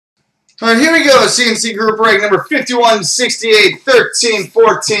All right, here we go. CNC group break number 5168,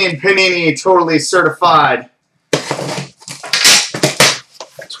 1314 Panini, totally certified.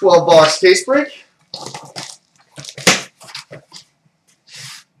 12-box case break.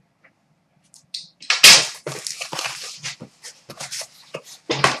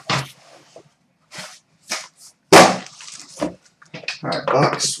 All right,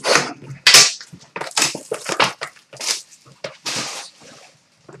 box one.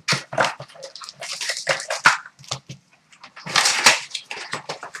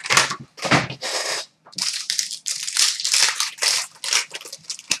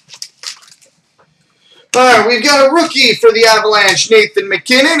 All right, we've got a rookie for the Avalanche, Nathan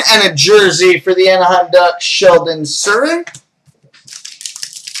MacKinnon, and a jersey for the Anaheim Ducks, Sheldon Surin.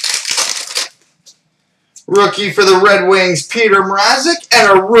 Rookie for the Red Wings, Peter Mrazek, and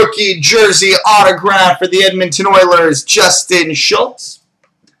a rookie jersey autograph for the Edmonton Oilers, Justin Schultz.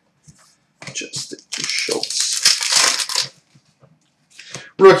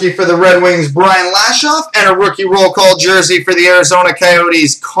 Rookie for the Red Wings, Brian Lashoff, and a rookie roll call jersey for the Arizona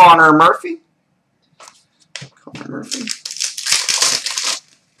Coyotes, Connor Murphy.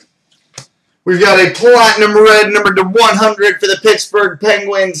 We've got a platinum red number to 100 for the Pittsburgh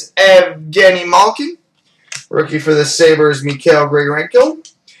Penguins, Evgeny Malkin. Rookie for the Sabres, Mikhail Grigorenko.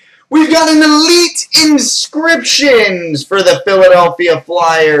 We've got an elite inscriptions for the Philadelphia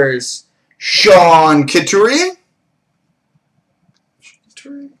Flyers, Sean Couturier.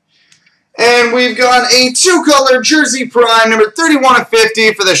 And we've got a two-color jersey prime number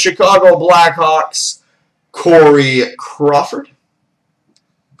 31/50 for the Chicago Blackhawks, Corey Crawford.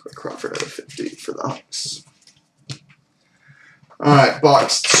 Corey Crawford out of 50 for the Hawks. All right,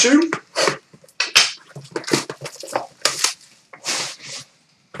 box two.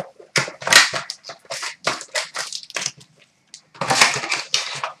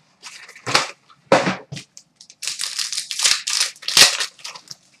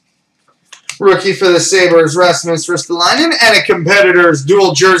 Rookie for the Sabres, Rasmus Ristolainen, and a competitor's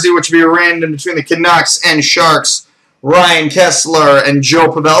dual jersey, which will be random between the Canucks and Sharks, Ryan Kessler and Joe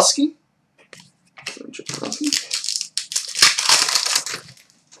Pavelski.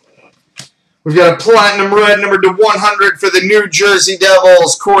 We've got a platinum red number to 100 for the New Jersey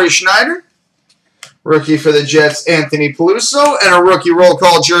Devils, Corey Schneider. Rookie for the Jets, Anthony Peluso, and a rookie roll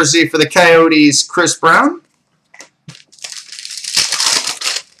call jersey for the Coyotes, Chris Brown.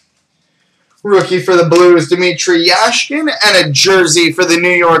 Rookie for the Blues, Dmitry Yashkin, and a jersey for the New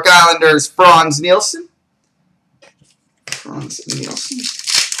York Islanders, Franz Nielsen.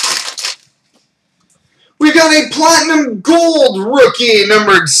 We've got a platinum gold rookie,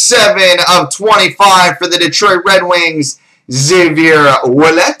 numbered 7/25 for the Detroit Red Wings, Xavier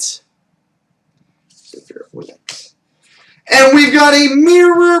Ouellet. And we've got a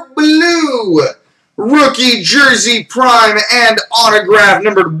mirror blue rookie jersey prime and autograph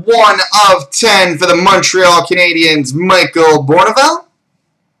numbered 1/10 for the Montreal Canadiens, Michael Bournival.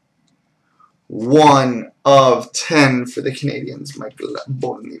 1/10 for the Canadiens, Michael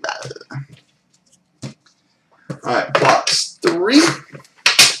Bournival. All right, box three.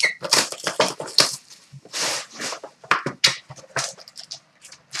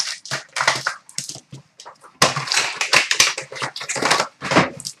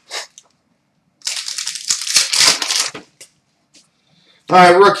 All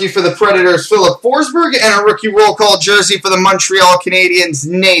right, rookie for the Predators, Philip Forsberg, and a rookie roll call jersey for the Montreal Canadiens,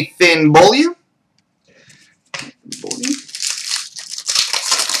 Nathan Beaulieu.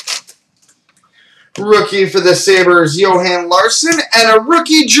 Rookie for the Sabres, Johan Larsson, and a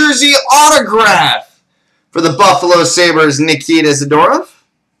rookie jersey autograph for the Buffalo Sabres, Nikita Zadorov.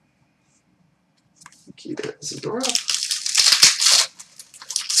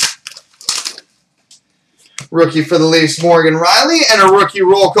 Rookie for the Leafs, Morgan Riley, and a rookie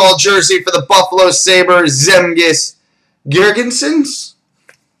roll call jersey for the Buffalo Sabres, Zemgus Girgensons.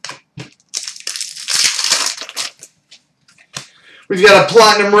 We've got a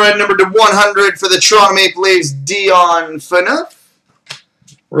platinum red number to 100 for the Toronto Maple Leafs, Dion Phaneuf.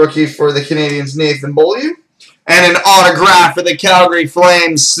 Rookie for the Canadiens, Nathan Beaulieu. And an autograph for the Calgary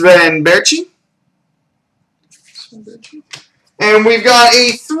Flames, Sven Baertschi. And we've got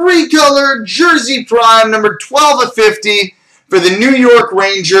a three-color jersey prime, number 12/50 for the New York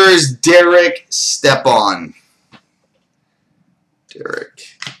Rangers, Derek Stepan.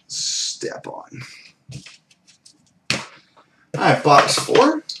 All right, box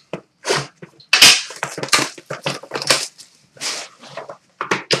four.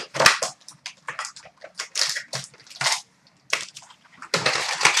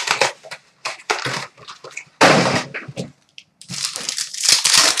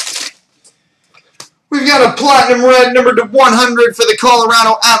 We've got a platinum red number to 100 for the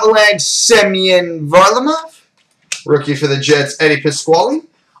Colorado Avalanche, Semyon Varlamov. Rookie for the Jets, Eddie Pasquale.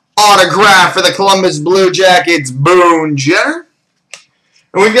 Autograph for the Columbus Blue Jackets, Boone Jenner.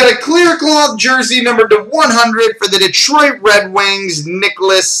 And we've got a clear cloth jersey number to 100 for the Detroit Red Wings,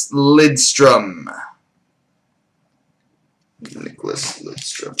 Nicholas Lidstrom.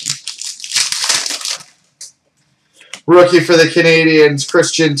 Rookie for the Canadiens,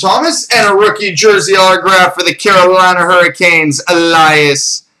 Christian Thomas. And a rookie jersey autograph for the Carolina Hurricanes,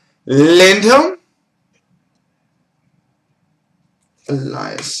 Elias Lindholm.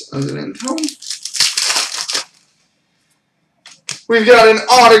 We've got an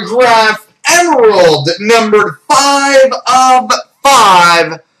autograph emerald numbered 5 of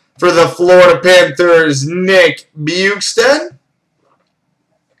 5 for the Florida Panthers, Nick Bjugstad.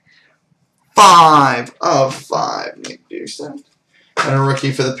 5 of 5, Nick Bjugstad. And a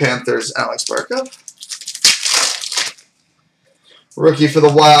rookie for the Panthers, Alex Barkov. Rookie for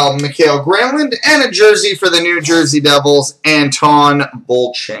the Wild, Mikhail Granlund. And a jersey for the New Jersey Devils, Anton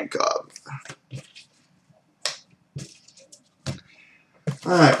Bolchenkov.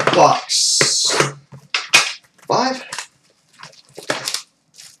 Alright, box 5.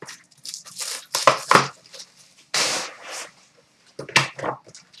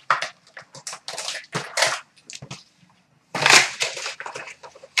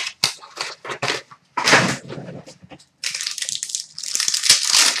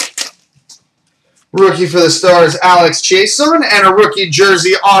 Rookie for the Stars, Alex Chiasson. And a rookie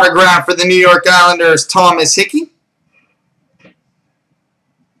jersey autograph for the New York Islanders, Thomas Hickey.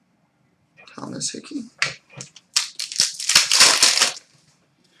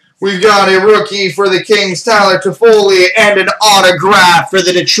 We've got a rookie for the Kings, Tyler Toffoli, and an autograph for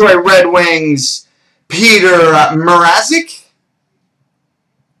the Detroit Red Wings, Peter Mrazek.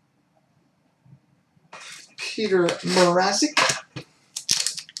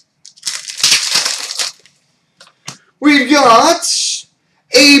 We've got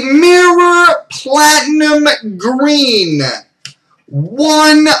a mirror platinum green.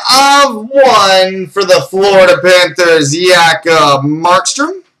 1 of 1 for the Florida Panthers, Jakob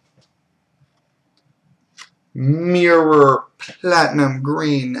Markstrom. Mirror platinum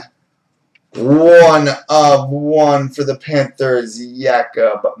green. 1 of 1 for the Panthers,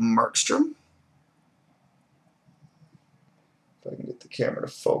 Jakob Markstrom. If I can get the camera to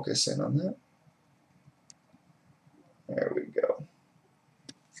focus in on that. There we go.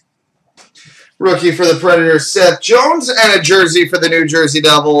 Rookie for the Predators, Seth Jones. And a jersey for the New Jersey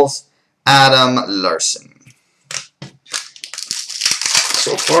Devils, Adam Larson.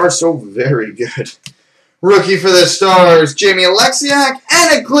 So far, so very good. Rookie for the Stars, Jamie Alexiak.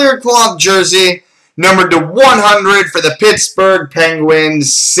 And a clear cloth jersey, numbered to 100 for the Pittsburgh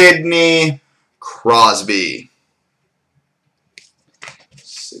Penguins, Sidney Crosby.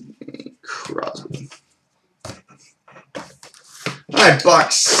 Alright,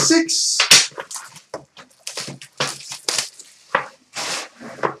 box 6.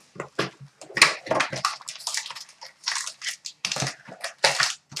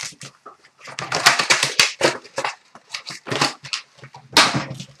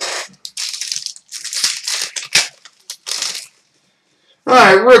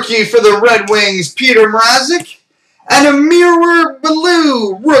 Alright, rookie for the Red Wings, Peter Mrazek. And a mirror red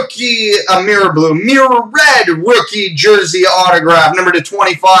rookie jersey autograph, number to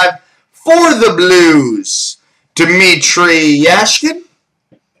 25 for the Blues, Dmitry Yashkin.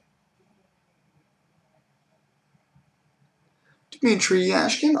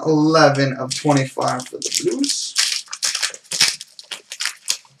 11 of 25 for the Blues.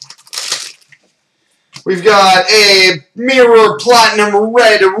 We've got a mirror platinum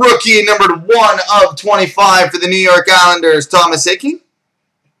red rookie, numbered 1 of 25 for the New York Islanders, Thomas Hickey.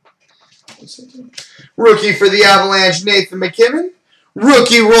 Rookie for the Avalanche, Nathan McKinnon.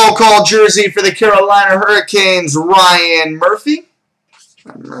 Rookie roll call jersey for the Carolina Hurricanes, Ryan Murphy.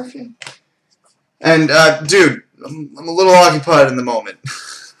 And, dude, I'm a little occupied in the moment.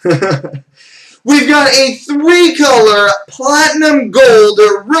 We've got a 3-color platinum gold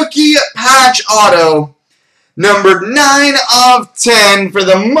rookie patch auto, numbered 9 of 10 for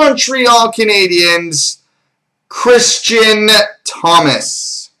the Montreal Canadiens, Christian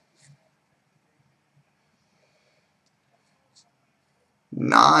Thomas.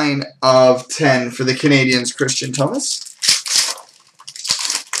 9 of 10 for the Canadiens, Christian Thomas.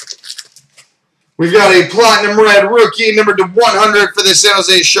 We've got a platinum red rookie, numbered to 100 for the San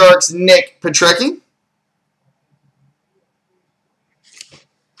Jose Sharks, Nick Petrecki.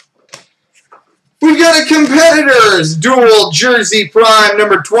 We've got a Competitors Dual Jersey Prime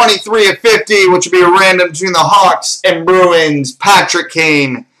number 23 of 50, which will be a random between the Hawks and Bruins, Patrick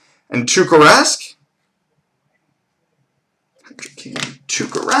Kane and Tuukka Rask. Patrick Kane,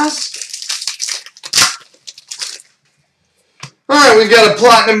 Tuukka Rask. Alright, we've got a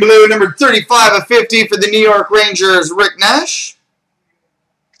Platinum Blue number 35 of 50 for the New York Rangers, Rick Nash.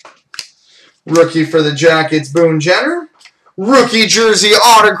 Rookie for the Jackets, Boone Jenner. Rookie jersey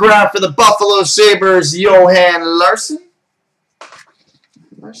autograph for the Buffalo Sabres, Johan Larsson.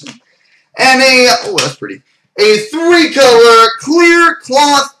 And that's pretty. A 3-color clear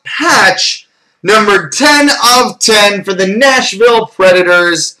cloth patch, number 10 of 10 for the Nashville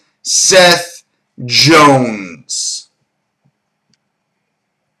Predators, Seth Jones.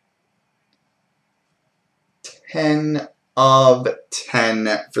 10 of 10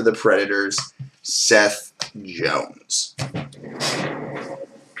 for the Predators, Seth Jones.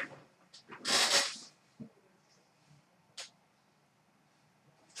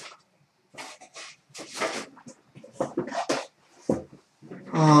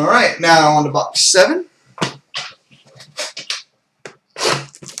 All right, now on to box 7.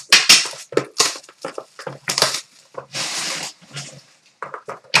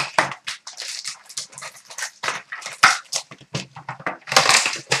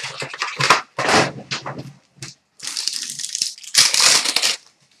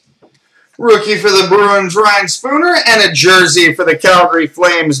 Rookie for the Bruins, Ryan Spooner, and a jersey for the Calgary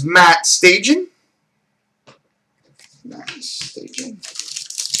Flames, Matt Stajan.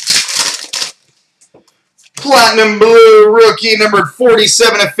 Platinum Blue rookie, number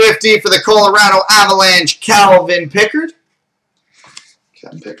 47 of 50 for the Colorado Avalanche, Calvin Pickard.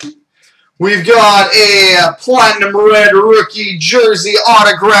 We've got a Platinum Red rookie jersey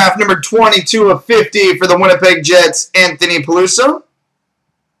autograph, number 22 of 50 for the Winnipeg Jets, Anthony Peluso.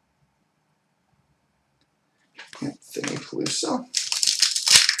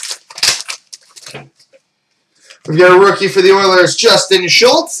 We've got a rookie for the Oilers, Justin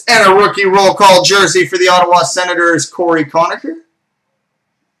Schultz, and a rookie roll call jersey for the Ottawa Senators, Corey Conacher.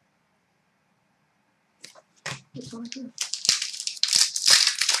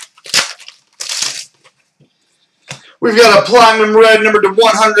 We've got a Platinum Red number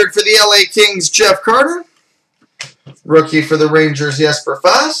 100 for the LA Kings, Jeff Carter. Rookie for the Rangers, Jesper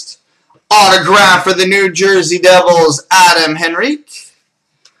Fast. Autograph for the New Jersey Devils, Adam Henrique.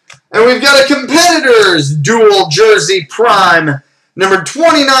 And we've got a Competitors Dual Jersey Prime, number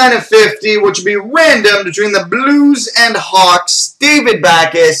 29 of 50, which will be random between the Blues and Hawks, David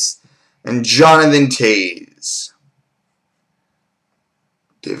Backes and Jonathan Toews.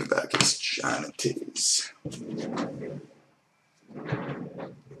 David Backes, Jonathan Toews.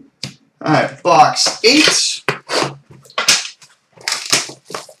 All right, box 8.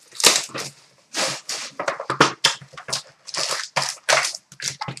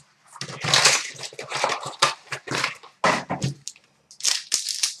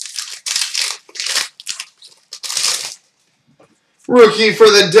 Rookie for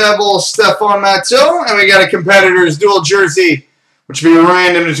the Devils, Stefan Matteau. And we got a Competitors Dual Jersey, which will be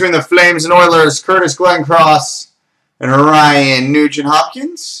random between the Flames and Oilers, Curtis Glencross and Ryan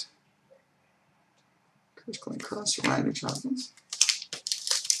Nugent-Hopkins. Curtis Glencross and Ryan Nugent-Hopkins.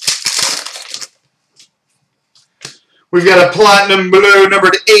 We've got a Platinum Blue,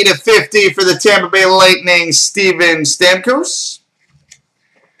 numbered 8 of 50 for the Tampa Bay Lightning, Steven Stamkos.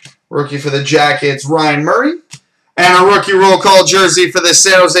 Rookie for the Jackets, Ryan Murray. And a rookie roll call jersey for the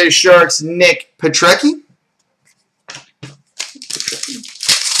San Jose Sharks, Nick Petrecki.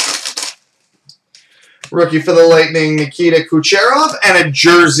 Rookie for the Lightning, Nikita Kucherov. And a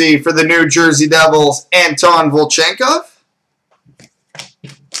jersey for the New Jersey Devils, Anton Volchenkov.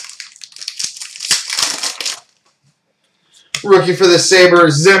 Rookie for the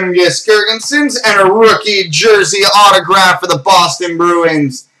Sabres, Zemgus Girgensons. And a rookie jersey autograph for the Boston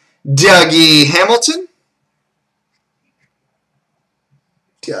Bruins, Dougie Hamilton.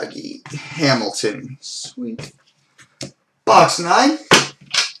 Dougie Hamilton. Sweet. Box 9.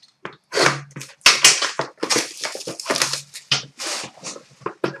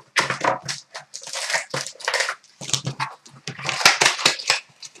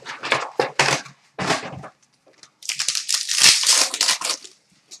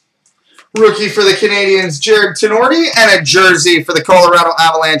 Rookie for the Canadiens, Jared Tenorti, and a jersey for the Colorado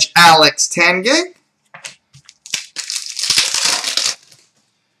Avalanche, Alex Tanguay.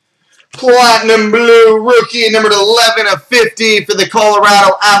 Platinum Blue rookie, numbered 11 of 50 for the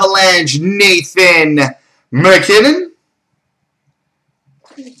Colorado Avalanche, Nathan McKinnon.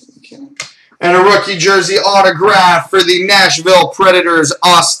 And a rookie jersey autograph for the Nashville Predators,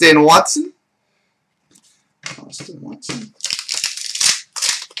 Austin Watson.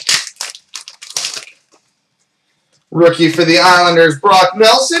 Rookie for the Islanders, Brock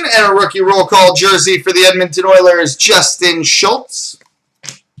Nelson, and a rookie roll call jersey for the Edmonton Oilers, Justin Schultz.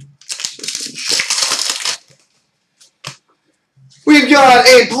 We've got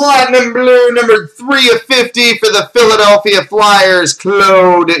a platinum blue number 3 of 50 for the Philadelphia Flyers,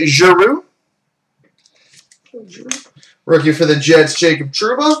 Claude Giroux. Rookie for the Jets, Jacob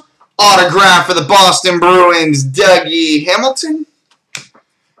Trouba. Autograph for the Boston Bruins, Dougie Hamilton.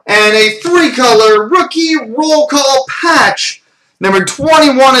 And a 3-color rookie roll call patch, number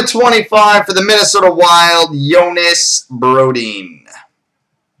 21 of 25 for the Minnesota Wild, Jonas Brodin.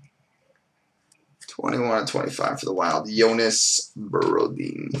 21 of 25 for the Wild, Jonas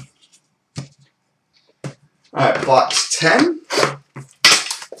Brodin. All right, box 10.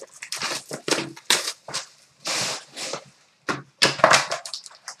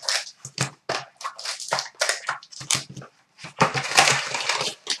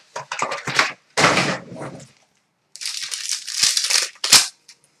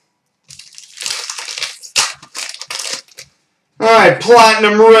 All right,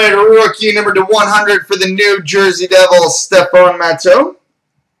 platinum red rookie number to 100 for the New Jersey Devils, Stephane Matteau.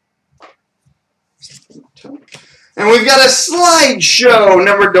 And we've got a slideshow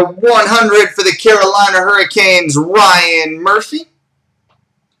number to 100 for the Carolina Hurricanes, Ryan Murphy.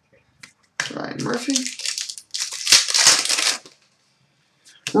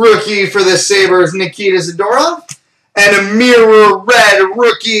 Rookie for the Sabres, Nikita Zadorov. And a mirror red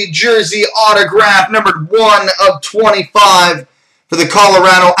rookie jersey autograph, numbered 1 of 25 for the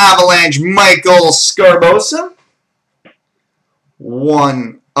Colorado Avalanche, Michael Scarbosa.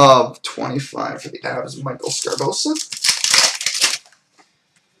 1 of 25 for the Avs, Michael Scarbosa.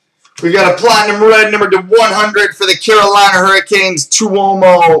 We've got a platinum red numbered to 100 for the Carolina Hurricanes,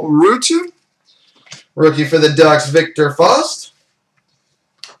 Tuomo Ruutu. Rookie for the Ducks, Victor Faust.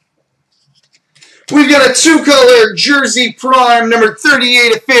 We've got a 2-color jersey prime, number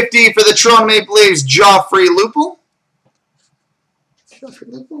 38 of 50 for the Toronto Maple Leafs, Joffrey Lupul.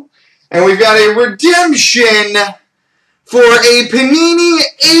 And we've got a redemption for a Panini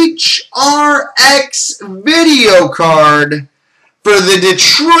HRX video card for the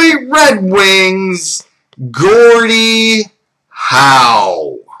Detroit Red Wings, Gordie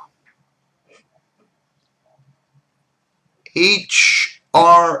Howe. HRX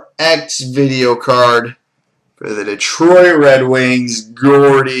video card for the Detroit Red Wings,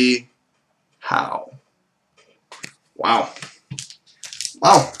 Gordie Howe. Wow.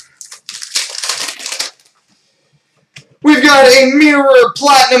 Wow. We've got a mirror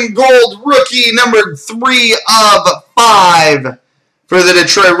platinum gold rookie numbered 3 of 5 for the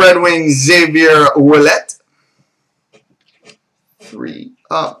Detroit Red Wings, Xavier Ouellet. 3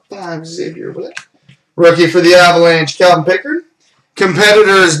 of 5, Xavier Ouellet. Rookie for the Avalanche, Calvin Pickard.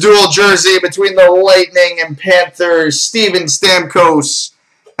 Competitors dual jersey between the Lightning and Panthers, Steven Stamkos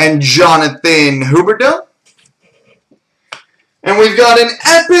and Jonathan Huberdeau. And we've got an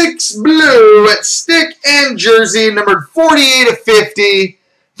Epics Blue stick and jersey, numbered 48 of 50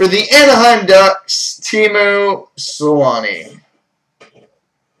 for the Anaheim Ducks, Teemu Selanne.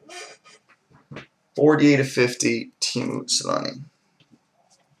 48 of 50, Teemu Selanne.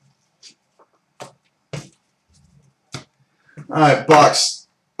 All right, box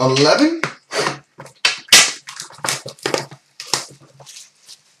 11.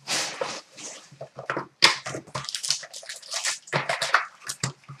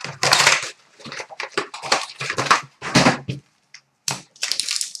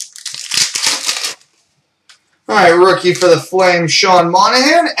 All right, rookie for the Flames, Sean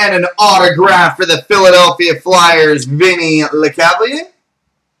Monahan, and an autograph for the Philadelphia Flyers, Vinny Lecavalier.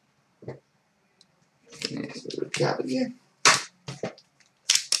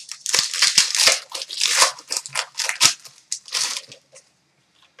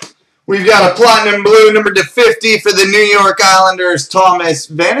 We've got a platinum blue number to 50 for the New York Islanders, Thomas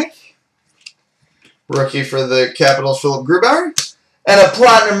Vanek. Rookie for the Capitals, Philip Grubauer. And a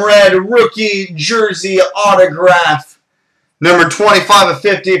platinum red rookie jersey autograph, number 25 of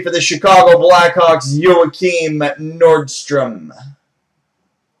 50 for the Chicago Blackhawks, Joakim Nordstrom.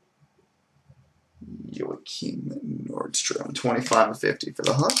 25 of 50 for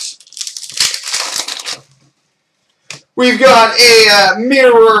the Hawks. We've got a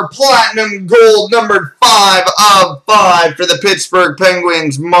mirror platinum gold numbered 5 of 5 for the Pittsburgh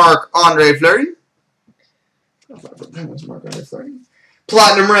Penguins, Marc-Andre Fleury.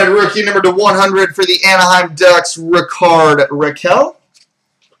 Platinum red rookie number to 100 for the Anaheim Ducks, Ricard Raquel.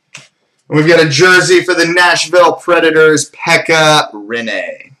 And we've got a jersey for the Nashville Predators, Pekka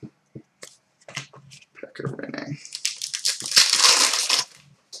Rinne. Renee.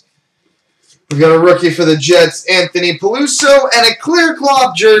 We've got a rookie for the Jets, Anthony Peluso, and a clear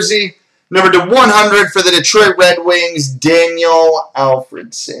cloth jersey, number /100 for the Detroit Red Wings, Daniel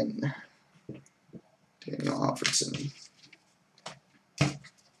Alfredsson.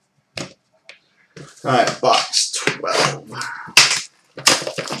 All right, box 12.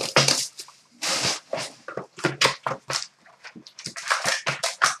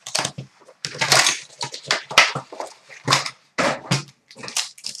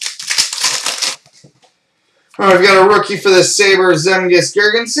 All right, we've got a rookie for the Sabres, Zemgus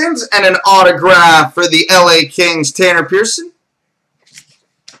Girgensons, and an autograph for the LA Kings, Tanner Pearson.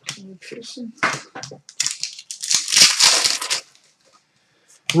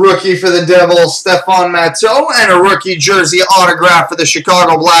 Rookie for the Devils, Stefan Matteau, and a rookie jersey autograph for the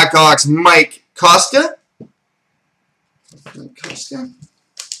Chicago Blackhawks, Mike Koska.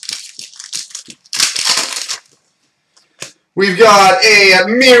 We've got a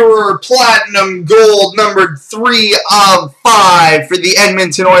mirror platinum gold numbered 3 of 5 for the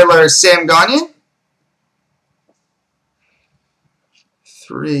Edmonton Oilers, Sam Gagner.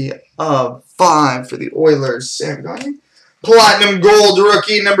 3 of 5 for the Oilers, Sam Gagner. Platinum gold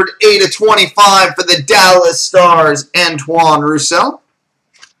rookie numbered 8 of 25 for the Dallas Stars, Antoine Roussel.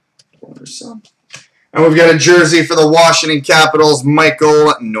 And we've got a jersey for the Washington Capitals,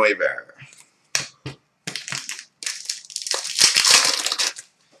 Michael Neuver.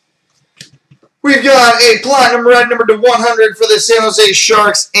 We've got a platinum red number /100 for the San Jose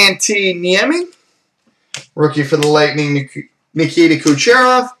Sharks, Antti Niemi. Rookie for the Lightning, Nikita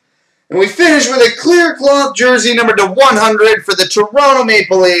Kucherov. And we finish with a clear cloth jersey number /100 for the Toronto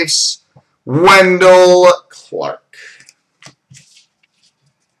Maple Leafs, Wendell Clark.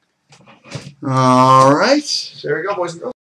 All right. There we go, boys and girls.